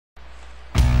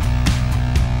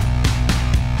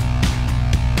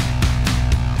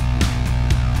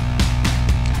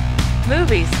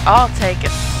all take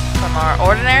us from our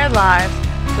ordinary lives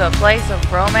to a place of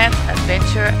romance,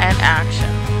 adventure, and action.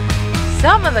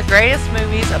 Some of the greatest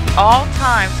movies of all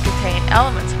times contain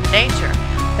elements of nature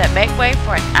that make way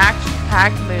for an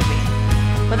action-packed movie.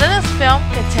 Within this film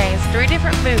contains 3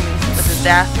 different movies with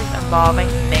disasters involving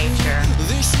nature.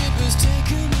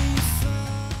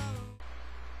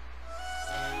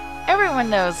 Everyone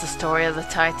knows the story of the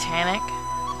Titanic.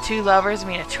 2 lovers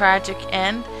meet a tragic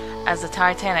end as the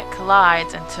Titanic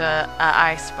collides into an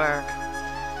iceberg.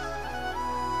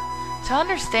 To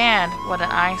understand what an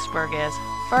iceberg is,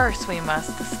 first we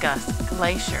must discuss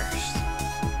glaciers.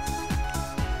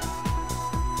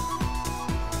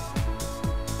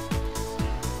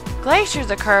 Glaciers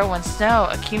occur when snow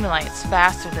accumulates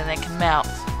faster than it can melt.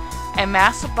 A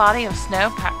massive body of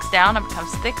snow packs down and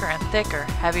becomes thicker and thicker,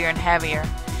 heavier and heavier,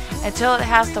 until it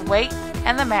has the weight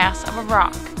and the mass of a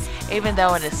rock, even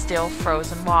though it is still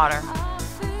frozen water.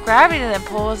 Gravity then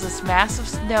pulls this massive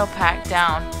snowpack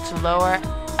down to lower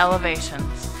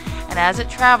elevations, and as it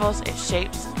travels, it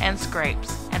shapes and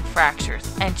scrapes and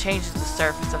fractures and changes the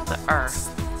surface of the earth.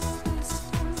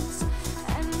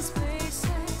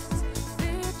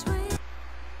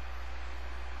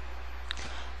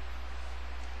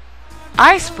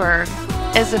 Iceberg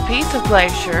is a piece of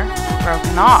glacier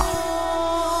broken off.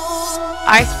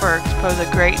 Icebergs pose a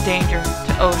great danger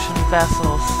to ocean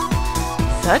vessels,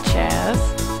 such as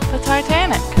the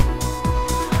Titanic.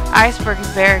 Icebergs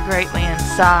vary greatly in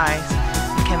size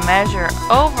and can measure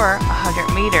over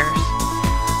 100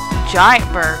 meters.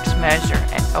 Giant bergs measure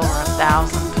at over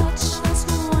 1,000.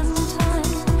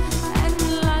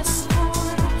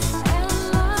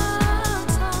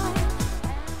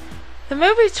 The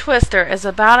movie Twister is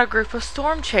about a group of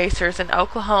storm chasers in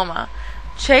Oklahoma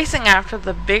chasing after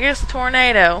the biggest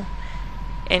tornado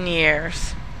in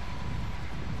years.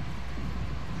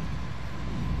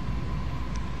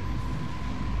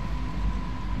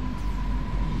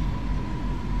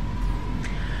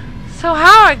 So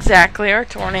how exactly are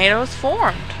tornadoes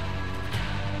formed?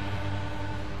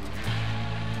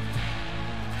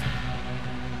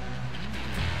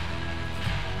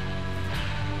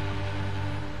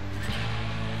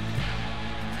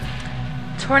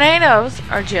 Tornadoes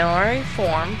are generally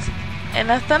formed in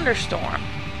a thunderstorm.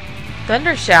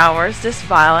 Thunder showers this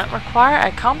violent require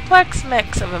a complex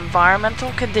mix of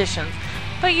environmental conditions,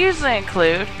 but usually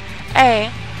include A.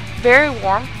 Very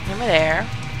warm, humid air,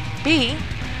 B.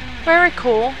 Very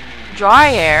cool,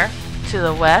 dry air to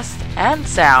the west and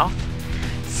south,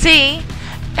 C.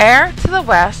 Air to the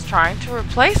west trying to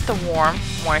replace the warm,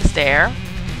 moist air,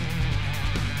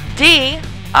 D.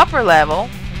 Upper level,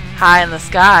 high in the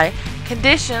sky,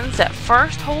 conditions that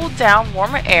first hold down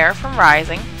warmer air from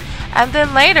rising, and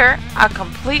then later a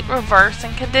complete reverse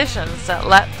in conditions that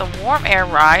let the warm air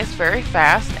rise very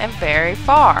fast and very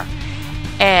far,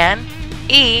 and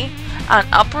E. An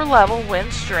upper level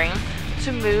wind stream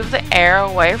to move the air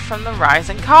away from the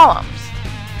rising columns.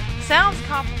 Sounds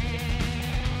complicated.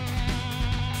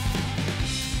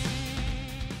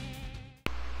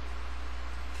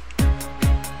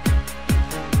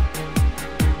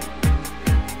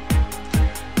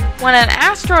 When an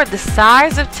asteroid the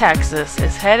size of Texas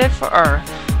is headed for Earth,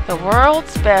 the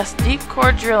world's best deep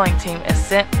core drilling team is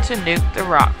sent to nuke the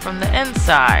rock from the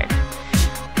inside.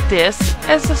 This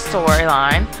is the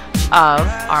storyline of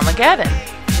Armageddon.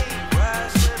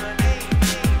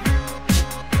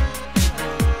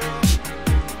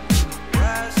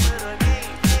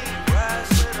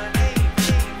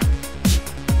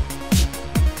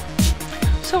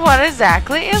 So what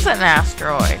exactly is an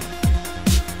asteroid?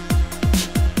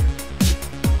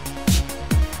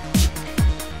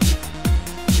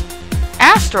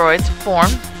 Asteroids form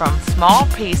from small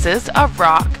pieces of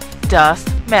rock, dust,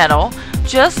 metal,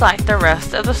 just like the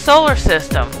rest of the solar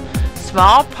system.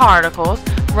 Small particles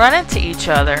run into each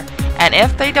other, and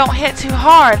if they don't hit too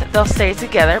hard, they'll stay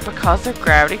together because their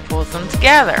gravity pulls them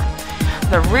together.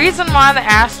 The reason why the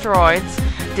asteroids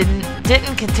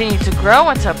didn't continue to grow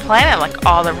into a planet like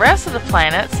all the rest of the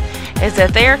planets is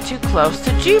that they are too close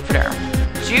to Jupiter.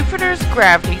 Jupiter's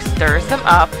gravity stirs them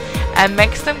up and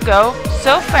makes them go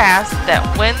so fast that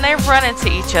when they run into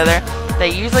each other, they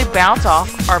usually bounce off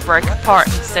or break apart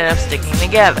instead of sticking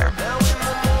together.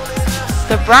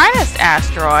 The brightest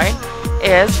asteroid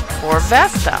is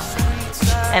Vesta,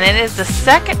 and it is the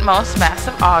second most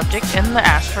massive object in the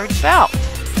asteroid belt,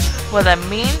 with a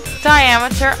mean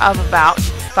diameter of about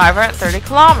 530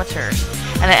 kilometers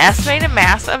and an estimated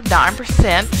mass of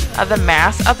 9% of the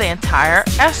mass of the entire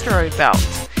asteroid belt.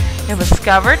 It was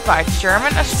discovered by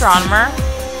German astronomer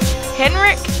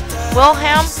Heinrich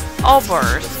Wilhelm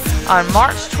Olbers on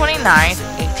March 29,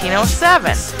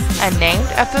 1807, and named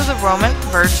after the Roman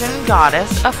virgin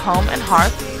goddess of home and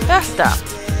hearth,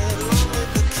 Vesta.